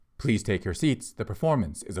Please take your seats. The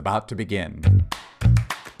performance is about to begin.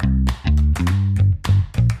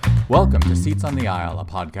 Welcome to Seats on the Aisle, a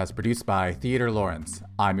podcast produced by Theatre Lawrence.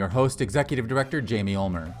 I'm your host, Executive Director Jamie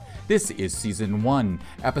Ulmer. This is Season 1,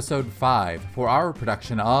 Episode 5, for our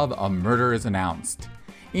production of A Murder is Announced.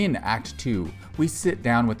 In Act 2, we sit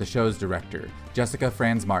down with the show's director, Jessica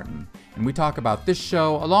Franz Martin, and we talk about this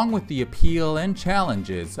show along with the appeal and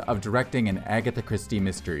challenges of directing an Agatha Christie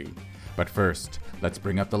mystery. But first, let's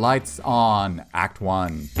bring up the lights on Act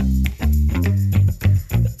 1.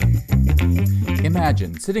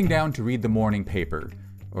 Imagine sitting down to read the morning paper,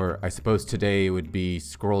 or I suppose today would be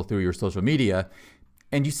scroll through your social media,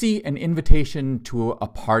 and you see an invitation to a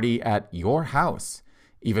party at your house.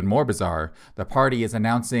 Even more bizarre, the party is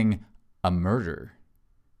announcing a murder.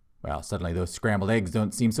 Well, suddenly those scrambled eggs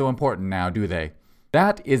don't seem so important now, do they?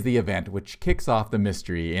 That is the event which kicks off the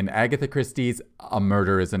mystery in Agatha Christie's A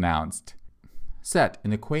Murder is Announced. Set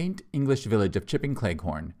in the quaint English village of Chipping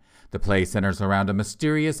Cleghorn, the play centers around a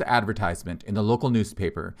mysterious advertisement in the local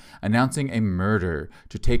newspaper announcing a murder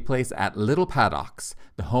to take place at Little Paddocks,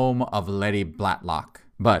 the home of Letty Blatlock.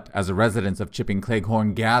 But as the residents of Chipping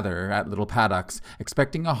Cleghorn gather at Little Paddocks,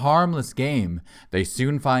 expecting a harmless game, they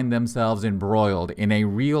soon find themselves embroiled in a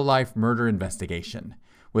real-life murder investigation.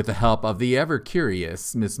 With the help of the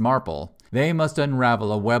ever-curious Miss Marple, they must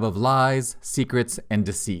unravel a web of lies, secrets, and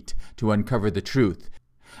deceit to uncover the truth.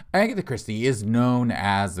 Agatha Christie is known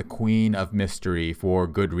as the Queen of Mystery for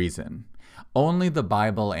good reason. Only the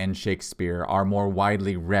Bible and Shakespeare are more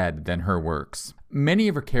widely read than her works. Many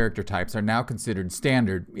of her character types are now considered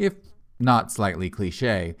standard, if not slightly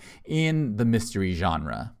cliché, in the mystery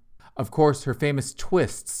genre. Of course, her famous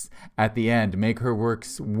twists at the end make her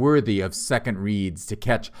works worthy of second reads to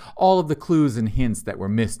catch all of the clues and hints that were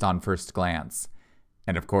missed on first glance.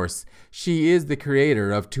 And of course, she is the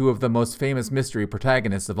creator of two of the most famous mystery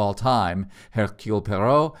protagonists of all time, Hercule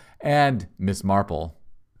Poirot and Miss Marple.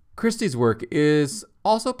 Christie's work is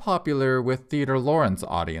also popular with Theatre Lawrence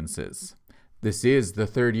audiences. This is the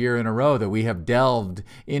third year in a row that we have delved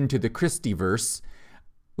into the Christieverse.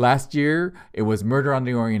 Last year, it was Murder on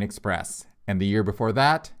the Orient Express, and the year before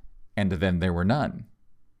that, And Then There Were None.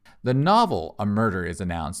 The novel A Murder is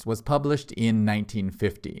Announced was published in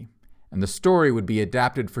 1950, and the story would be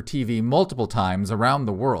adapted for TV multiple times around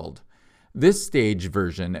the world. This stage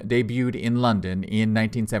version debuted in London in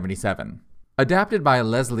 1977. Adapted by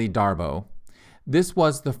Leslie Darbo, this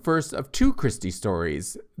was the first of two Christie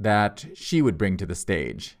stories that she would bring to the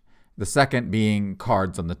stage, the second being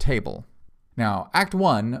Cards on the Table. Now, Act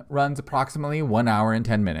 1 runs approximately 1 hour and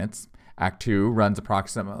 10 minutes. Act 2 runs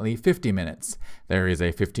approximately 50 minutes. There is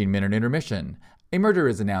a 15-minute intermission. A Murder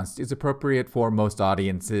is Announced is appropriate for most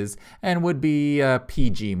audiences and would be a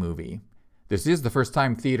PG movie. This is the first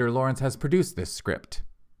time Theatre Lawrence has produced this script.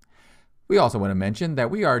 We also want to mention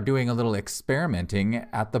that we are doing a little experimenting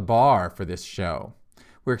at the bar for this show.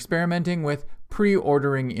 We're experimenting with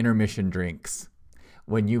pre-ordering intermission drinks.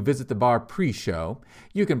 When you visit the bar pre-show,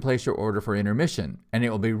 you can place your order for intermission, and it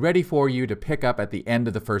will be ready for you to pick up at the end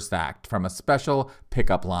of the first act from a special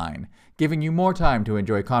pickup line, giving you more time to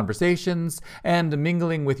enjoy conversations and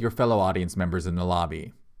mingling with your fellow audience members in the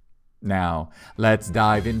lobby. Now, let's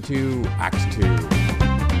dive into Act 2.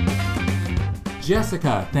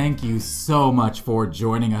 Jessica, thank you so much for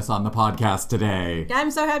joining us on the podcast today.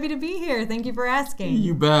 I'm so happy to be here. Thank you for asking.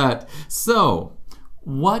 You bet. So,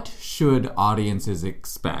 what should audiences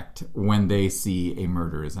expect when they see A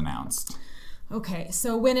Murder is Announced? Okay,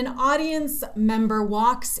 so when an audience member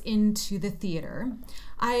walks into the theater,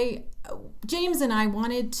 James and I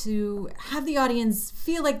wanted to have the audience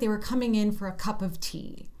feel like they were coming in for a cup of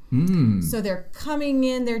tea. So they're coming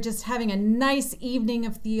in, they're just having a nice evening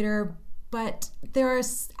of theater, but there are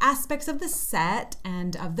aspects of the set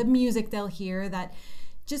and of the music they'll hear that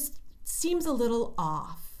just seems a little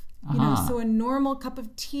off. You know, so a normal cup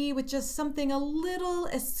of tea with just something a little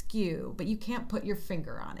askew, but you can't put your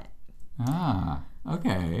finger on it.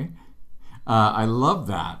 Okay. I love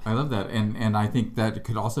that. And I think that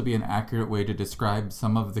could also be an accurate way to describe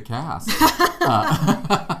some of the cast.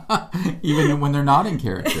 Even when they're not in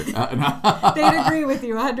character. They'd agree with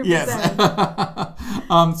you 100%. Yes.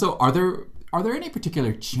 So are there any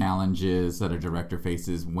particular challenges that a director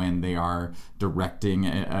faces when they are directing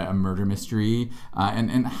a murder mystery?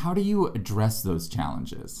 And how do you address those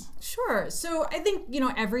challenges? Sure. So I think,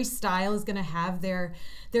 every style is going to have their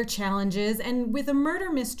challenges. And with a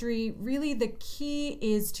murder mystery, really the key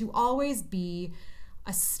is to always be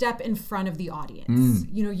a step in front of the audience.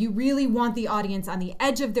 You know, you really want the audience on the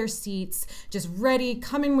edge of their seats, just ready,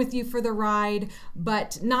 coming with you for the ride,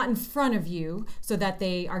 but not in front of you, so that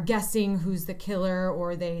they are guessing who's the killer,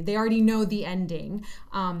 or they already know the ending,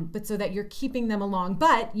 but so that you're keeping them along.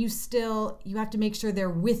 But you have to make sure they're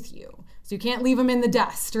with you. So you can't leave them in the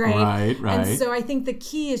dust, right? Right. And so I think the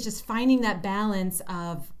key is just finding that balance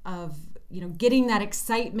of you know, getting that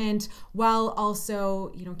excitement while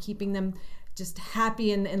also, you know, keeping them just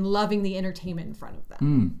happy and loving the entertainment in front of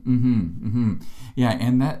them. Yeah,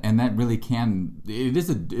 and that really it is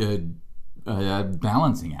a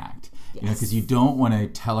balancing act. Yes. You know, because you don't want to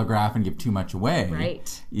telegraph and give too much away.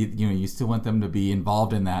 Right. You know, you still want them to be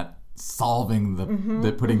involved in that solving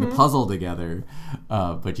putting the puzzle together,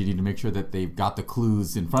 but you need to make sure that they've got the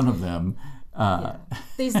clues in front of them.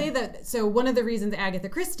 They say that, so one of the reasons Agatha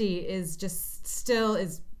Christie is just still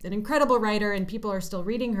is an incredible writer and people are still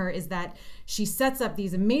reading her is that she sets up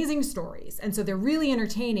these amazing stories, and so they're really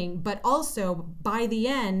entertaining, but also by the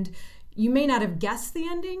end you may not have guessed the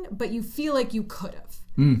ending, but you feel like you could have.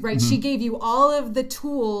 Right? She gave you all of the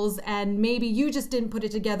tools, and maybe you just didn't put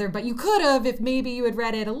it together, but you could have if maybe you had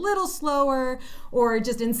read it a little slower, or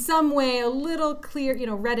just in some way a little clear, you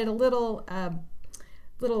know, read it a little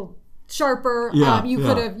sharper.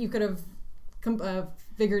 You could have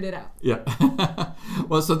figured it out. Yeah.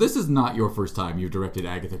 Well, so this is not your first time you've directed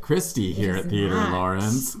Agatha Christie here at Theater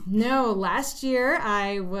Lawrence. No, last year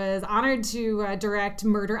I was honored to direct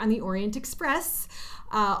Murder on the Orient Express,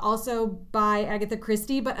 also by Agatha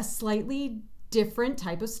Christie, but a slightly different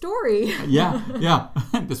type of story. Yeah.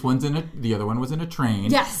 The other one was in a train.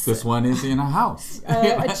 Yes. This one is in a house.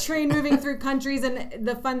 A train moving through countries, and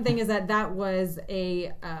the fun thing is that was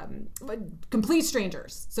a complete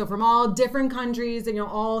strangers. So from all different countries, you know,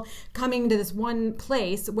 all coming to this one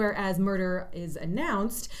place, whereas Murder is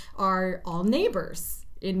Announced are all neighbors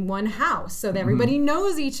in one house, so that everybody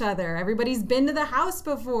knows each other. Everybody's been to the house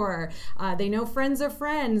before. They know friends of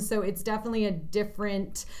friends, so it's definitely a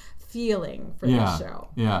different feeling for the show.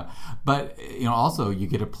 Yeah, but you know, also you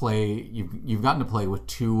get to play. You've gotten to play with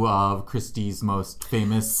two of Christie's most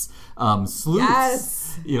famous sleuths.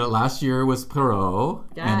 Yes. You know, last year was Poirot,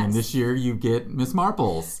 and then this year you get Miss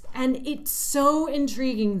Marples. And it's so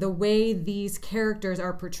intriguing the way these characters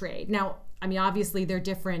are portrayed. Now, I mean, obviously they're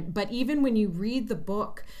different, but even when you read the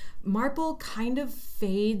book, Marple kind of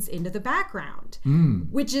fades into the background,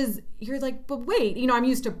 which is, you're like, but wait, you know, I'm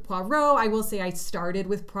used to Poirot. I will say I started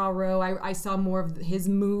with Poirot. I saw more of his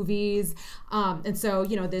movies. And so,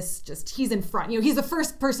 you know, he's in front. You know, he's the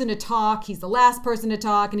first person to talk. He's the last person to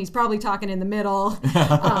talk, and he's probably talking in the middle.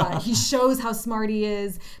 He shows how smart he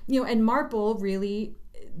is, you know, and Marple really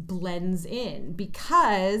blends in,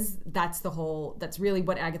 because that's really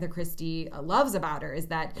what Agatha Christie loves about her, is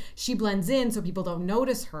that she blends in so people don't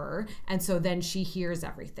notice her, and so then she hears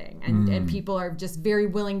everything, and people are just very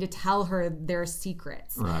willing to tell her their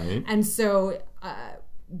secrets. Right. And so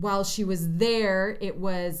while she was there, it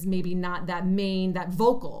was maybe not that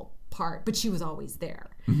vocal part, but she was always there.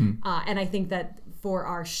 And I think that for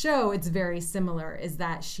our show, it's very similar, is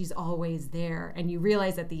that she's always there, and you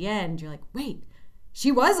realize at the end, you're like, wait, she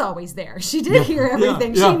was always there. She did hear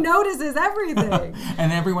everything. She notices everything.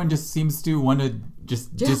 And everyone just seems to want to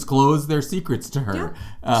just disclose their secrets to her.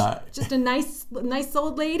 Yeah. Just a nice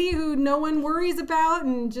old lady who no one worries about,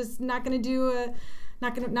 and just not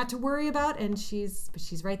to worry about. And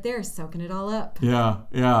she's right there soaking it all up. Yeah.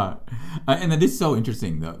 And it is so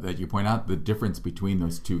interesting, though, that you point out the difference between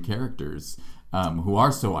those two characters, who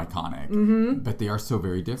are so iconic, but they are so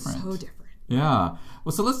very different. So different. Yeah.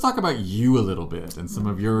 Well, so let's talk about you a little bit and some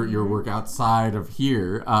of your work outside of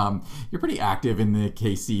here. You're pretty active in the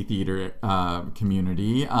KC theater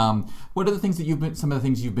community. What are some of the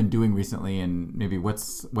things you've been doing recently, and maybe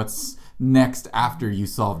what's next after you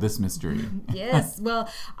solve this mystery? Yes. Well,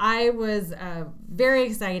 I was very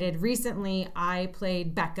excited. Recently, I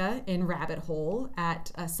played Becca in Rabbit Hole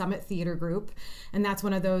at Summit Theater Group, and that's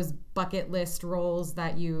one of those bucket list roles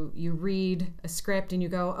that you read a script and you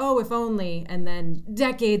go, oh, if only, and then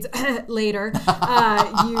decades later,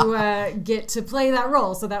 you get to play that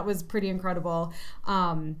role. So that was pretty incredible.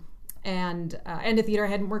 And a theater I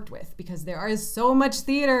hadn't worked with, because there is so much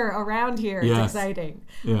theater around here. It's exciting.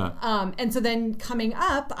 Yeah. And so then coming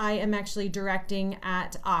up, I am actually directing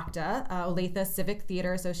at OCTA, Olathe Civic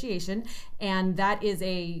Theater Association, and that is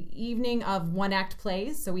a evening of one-act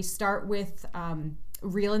plays. So we start with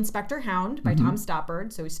Real Inspector Hound by Tom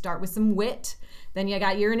Stoppard. So we start with some wit. Then you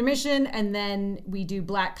got Year Intermission, and then we do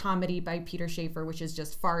Black Comedy by Peter Schaefer, which is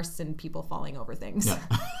just farce and people falling over things.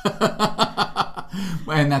 Yeah.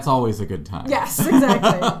 And that's always a good time. Yes,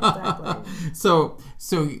 exactly. So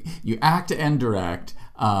you act and direct.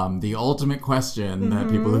 The ultimate question that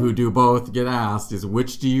people who do both get asked is,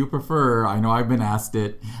 which do you prefer? I know I've been asked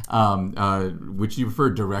it. Which do you prefer,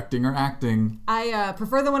 directing or acting? I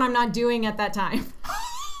prefer the one I'm not doing at that time.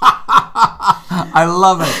 I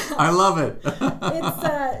love it.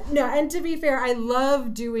 No, and to be fair, I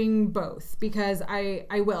love doing both because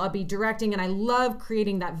I'll be directing, and I love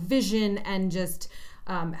creating that vision and just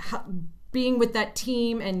being with that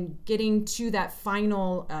team and getting to that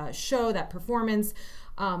final show, that performance.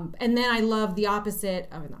 And then I love the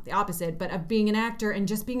opposite, not the opposite, but of being an actor and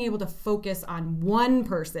just being able to focus on one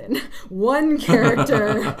person, one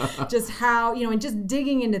character, just how, and just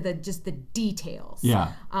digging into the details.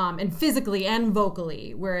 Yeah. And physically and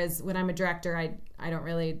vocally. Whereas when I'm a director, I don't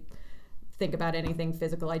really think about anything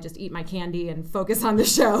physical. I just eat my candy and focus on the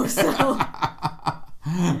show. So.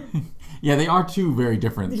 Yeah, they are two very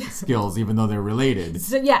different skills, even though they're related.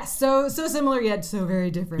 So similar yet so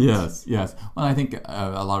very different. Yes. Well, I think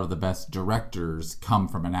a lot of the best directors come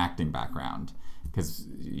from an acting background because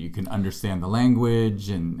you can understand the language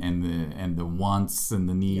and the wants and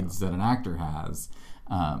the needs that an actor has.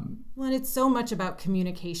 Well, and it's so much about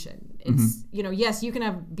communication. It's, yes, you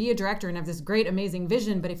can be a director and have this great, amazing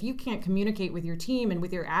vision, but if you can't communicate with your team and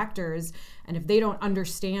with your actors, and if they don't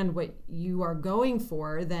understand what you are going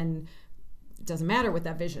for, then it doesn't matter what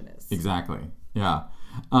that vision is. Exactly. Yeah.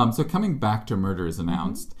 So coming back to Murder is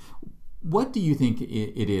Announced, what do you think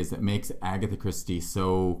it is that makes Agatha Christie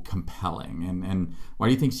so compelling? And why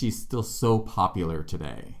do you think she's still so popular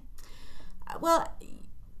today? Well,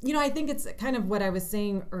 I think it's kind of what I was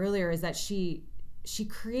saying earlier is that she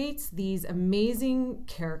creates these amazing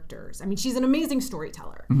characters. I mean, she's an amazing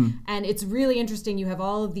storyteller. And it's really interesting. You have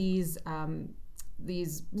all of these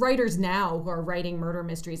writers now who are writing murder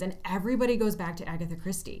mysteries, and everybody goes back to Agatha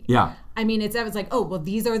Christie. Yeah. I mean, it's like, oh, well,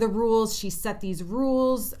 these are the rules. She set these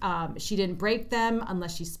rules. She didn't break them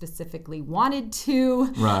unless she specifically wanted to.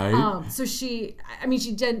 Right. So she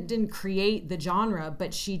didn't create the genre,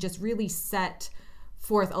 but she just really set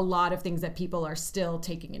forth a lot of things that people are still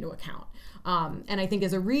taking into account. And I think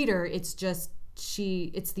as a reader, it's just,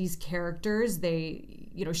 it's these characters.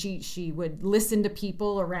 She would listen to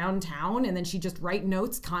people around town, and then she'd just write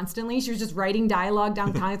notes constantly. She was just writing dialogue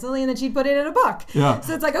down constantly, and then she'd put it in a book. Yeah.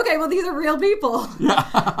 So it's like, okay, well, these are real people.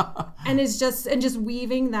 Yeah. And it's just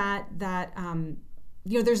weaving that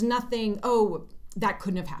there's nothing, that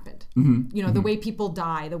couldn't have happened. The way people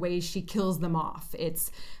die, the way she kills them off. It's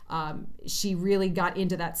she really got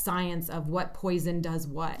into that science of what poison does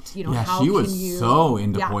what. How she was so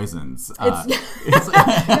into poisons. It's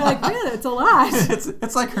you're like, really, it's a lot.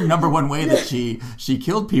 It's like her number one way that she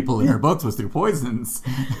killed people in her books was through poisons.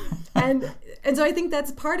 And so I think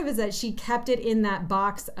that's part of it, is that she kept it in that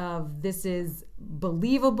box of this is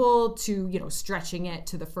believable to stretching it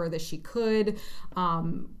to the furthest she could.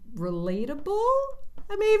 Relatable,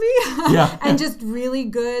 maybe. Yeah. And just really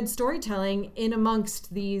good storytelling in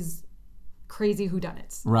amongst these crazy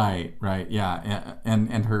whodunits. Right, yeah.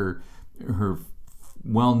 And her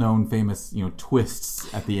well-known famous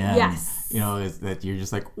twists at the end. Yes. Is that you're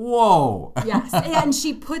just like, whoa. Yes. And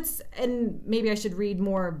she puts, and maybe I should read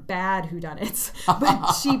more bad whodunits,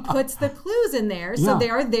 but she puts the clues in there, so they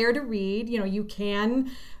are there to read. You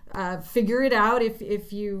can figure it out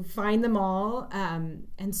if you find them all,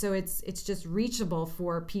 and so it's just reachable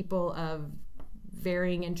for people of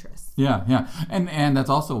varying interests. Yeah, and that's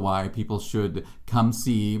also why people should come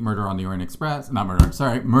see Murder on the Orient Express. Murder is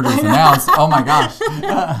Announced. Oh my gosh,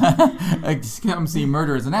 come see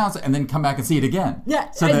Murder is Announced, and then come back and see it again.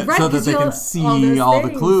 Yeah, so that they can see all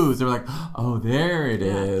the clues. They're like, oh, there it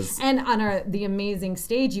is. And on the amazing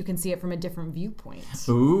stage, you can see it from a different viewpoint.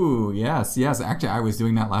 Ooh, yes. Actually, I was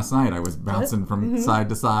doing that last night. I was bouncing from side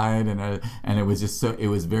to side, and it was just it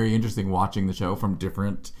was very interesting watching the show from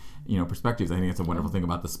different perspectives. I think it's a wonderful thing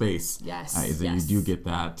about the space. Yes. Is that you do get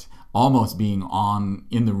that almost being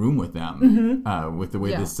in the room with them, with the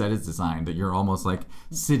way this set is designed, that you're almost like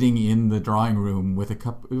sitting in the drawing room with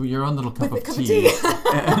your own little cup of tea.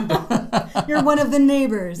 You're one of the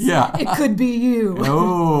neighbors. Yeah. It could be you.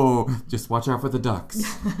 Oh, just watch out for the ducks.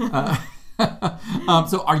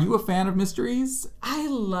 So are you a fan of mysteries? I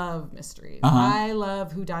love mysteries. I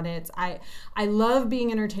love whodunits. I love being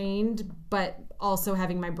entertained, but also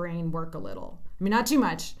having my brain work a little. I mean, not too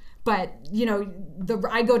much, But,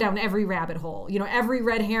 I go down every rabbit hole. Every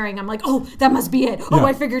red herring, I'm like, oh, that must be it. Oh,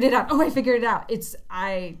 I figured it out.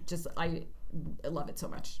 I love it so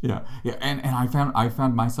much. Yeah. And I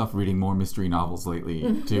found myself reading more mystery novels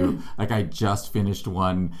lately too. Like I just finished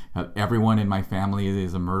one. Everyone in my family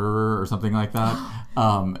is a murderer or something like that.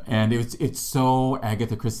 And it's so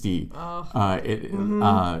Agatha Christie.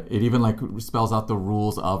 It even like spells out the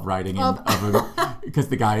rules of writing because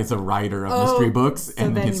the guy is a writer of mystery books, so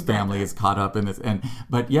and his family is caught up in this.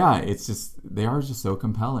 But yeah, it's just they are just so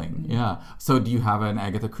compelling. Yeah. So do you have an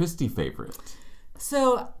Agatha Christie favorite?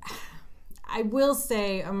 So I will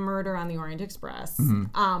say A Murder on the Orient Express.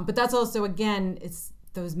 But that's also, again, it's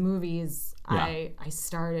those movies I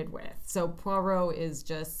started with. So Poirot is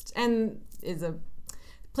a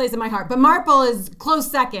place in my heart. But Marple is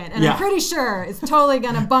close second. And I'm pretty sure it's totally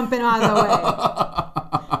going to bump it out of the way.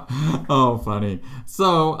 Oh, funny.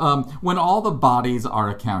 So when all the bodies are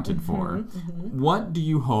accounted for, what do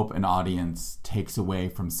you hope an audience takes away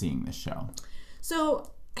from seeing this show?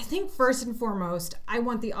 So I think first and foremost, I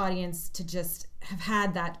want the audience to just have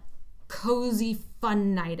had that cozy,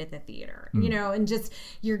 fun night at the theater, and just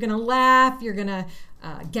you're going to laugh, you're going to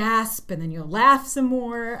gasp, and then you'll laugh some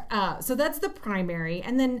more. So that's the primary.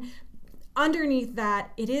 And then underneath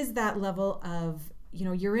that, it is that level of,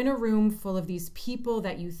 you're in a room full of these people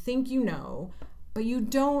that you think you know, but you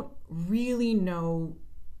don't really know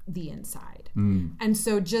the inside. And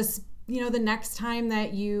so just the next time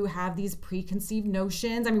that you have these preconceived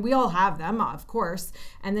notions, I mean, we all have them, of course.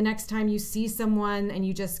 And the next time you see someone and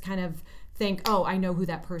you just kind of think, oh, I know who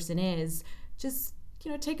that person is, just,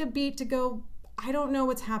 take a beat to go, I don't know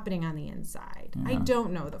what's happening on the inside. I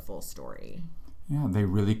don't know the full story. Yeah, they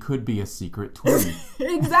really could be a secret twin.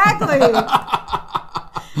 Exactly.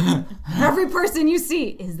 Every person you see,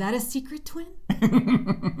 is that a secret twin?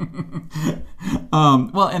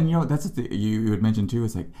 Well, and that's the thing you had mentioned too.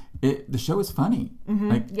 Is like the show is funny.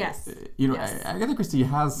 Like yes, Agatha Christie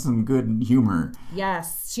has some good humor.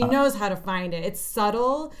 Yes, she knows how to find it. It's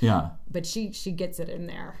subtle. Yeah, but she gets it in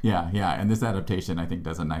there. Yeah, and this adaptation I think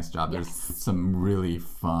does a nice job. There's some really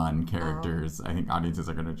fun characters. I think audiences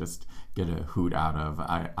are going to just get a hoot out of.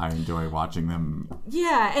 I enjoy watching them.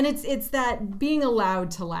 Yeah, and it's that being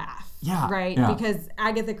allowed to laugh. Yeah, right. Yeah. Because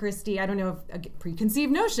Agatha Christie, I don't know if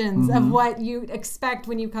preconceived notions of what you expect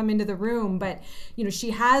when you come into the room, but she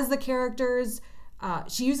has the characters.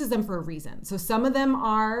 She uses them for a reason. So some of them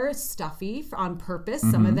are stuffy on purpose.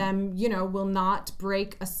 Some of them, will not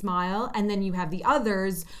break a smile, and then you have the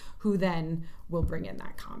others who then will bring in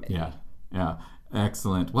that comedy. Yeah.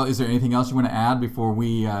 Excellent. Well, is there anything else you want to add before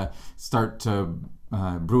we start to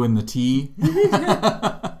brewing the tea?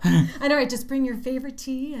 I know, right? Just bring your favorite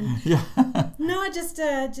tea, and no,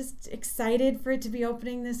 just excited for it to be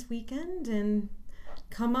opening this weekend, and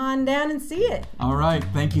come on down and see it. All right.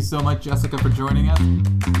 Thank you so much, Jessica, for joining us.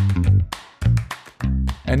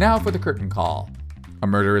 And now for the curtain call. A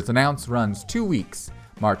Murder is Announced runs 2 weeks,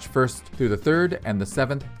 March 1st through the 3rd and the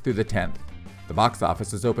 7th through the 10th. The box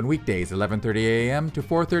office is open weekdays 11:30 a.m. to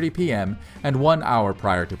 4:30 p.m. and 1 hour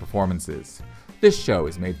prior to performances. This show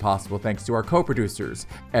is made possible thanks to our co-producers,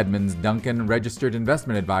 Edmonds Duncan Registered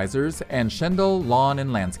Investment Advisors and Schendel Lawn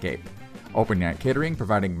and Landscape. Open night catering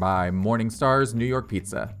provided by Morning Stars New York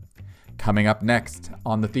Pizza. Coming up next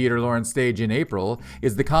on the Theatre Lawrence stage in April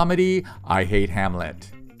is the comedy I Hate Hamlet.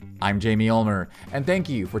 I'm Jamie Ulmer, and thank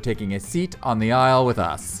you for taking a seat on the aisle with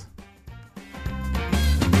us.